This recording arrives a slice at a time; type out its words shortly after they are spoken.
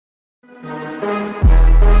Good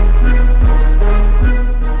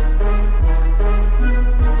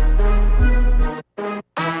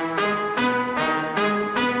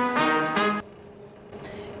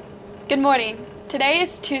morning. Today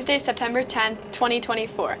is Tuesday, September 10th,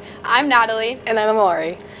 2024. I'm Natalie. And I'm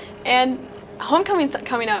Amari. And homecoming's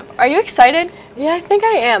coming up. Are you excited? Yeah, I think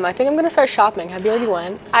I am. I think I'm going to start shopping. Have you already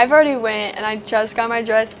went? I've already went, and I just got my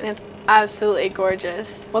dress, and it's absolutely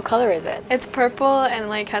gorgeous. What color is it? It's purple and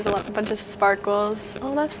like has a bunch of sparkles.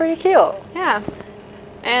 Oh, that's pretty cute. Yeah.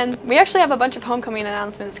 And we actually have a bunch of homecoming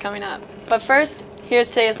announcements coming up. But first, here's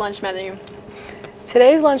today's lunch menu.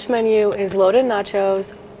 Today's lunch menu is loaded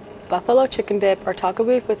nachos, buffalo chicken dip, or taco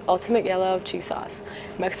beef with ultimate yellow cheese sauce,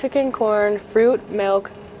 Mexican corn, fruit,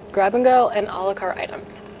 milk, grab and go, and a la carte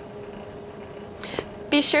items.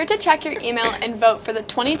 Be sure to check your email and vote for the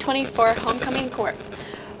 2024 Homecoming Court.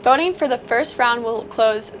 Voting for the first round will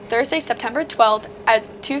close Thursday, September 12th at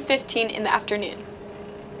 2:15 in the afternoon.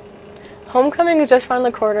 Homecoming is just around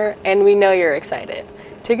the corner, and we know you're excited.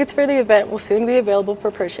 Tickets for the event will soon be available for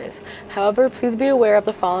purchase. However, please be aware of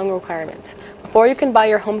the following requirements. Before you can buy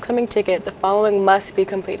your homecoming ticket, the following must be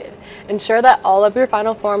completed. Ensure that all of your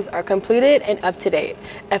final forms are completed and up to date,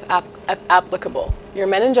 if applicable. Your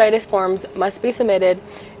meningitis forms must be submitted.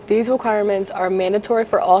 These requirements are mandatory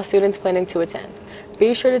for all students planning to attend.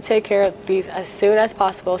 Be sure to take care of these as soon as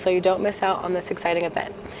possible so you don't miss out on this exciting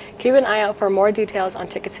event. Keep an eye out for more details on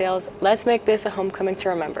ticket sales. Let's make this a homecoming to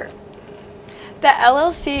remember. The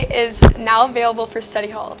LLC is now available for study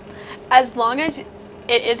hall. As long as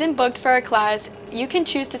it isn't booked for a class, you can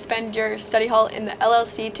choose to spend your study hall in the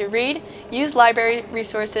LLC to read, use library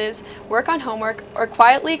resources, work on homework, or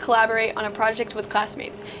quietly collaborate on a project with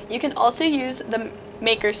classmates. You can also use the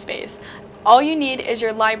makerspace. All you need is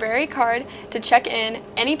your library card to check in.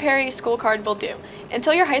 Any Perry school card will do.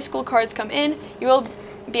 Until your high school cards come in, you will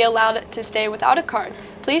be allowed to stay without a card.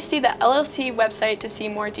 Please see the LLC website to see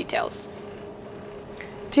more details.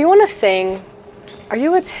 Do you want to sing? Are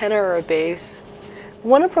you a tenor or a bass?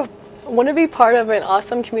 Want to be part of an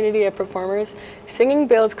awesome community of performers? Singing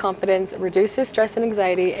builds confidence, reduces stress and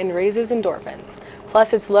anxiety, and raises endorphins.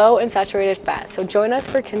 Plus, it's low in saturated fat, so join us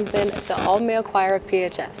for Kinsmen, the all-male choir of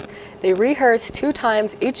PHS. They rehearse 2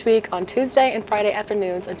 times each week on Tuesday and Friday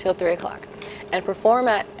afternoons until 3 o'clock, and perform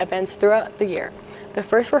at events throughout the year. The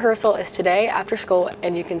first rehearsal is today after school,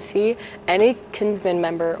 and you can see any Kinsmen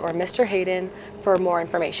member or Mr. Hayden for more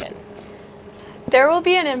information. There will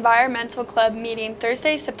be an environmental club meeting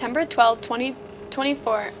Thursday, September 12,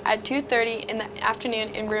 2024 at 2:30 in the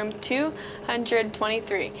afternoon in room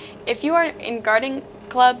 223. If you are in garden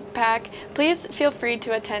club pack, please feel free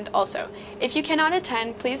to attend also. If you cannot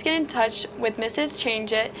attend, please get in touch with Mrs.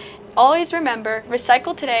 Change It. Always remember,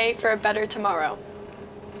 recycle today for a better tomorrow.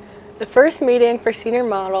 The first meeting for Senior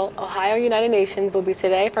Model Ohio United Nations will be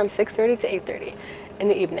today from 6:30 to 8:30 in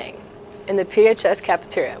the evening in the PHS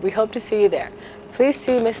cafeteria. We hope to see you there. Please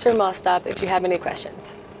see Mr. Mostop if you have any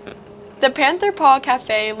questions. The Panther Paw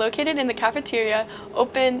Cafe, located in the cafeteria,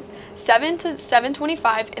 open 7 to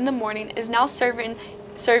 7:25 in the morning, is now serving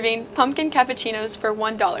pumpkin cappuccinos for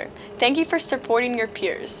 $1. Thank you for supporting your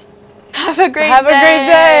peers. Have a great day. Have a great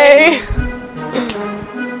day.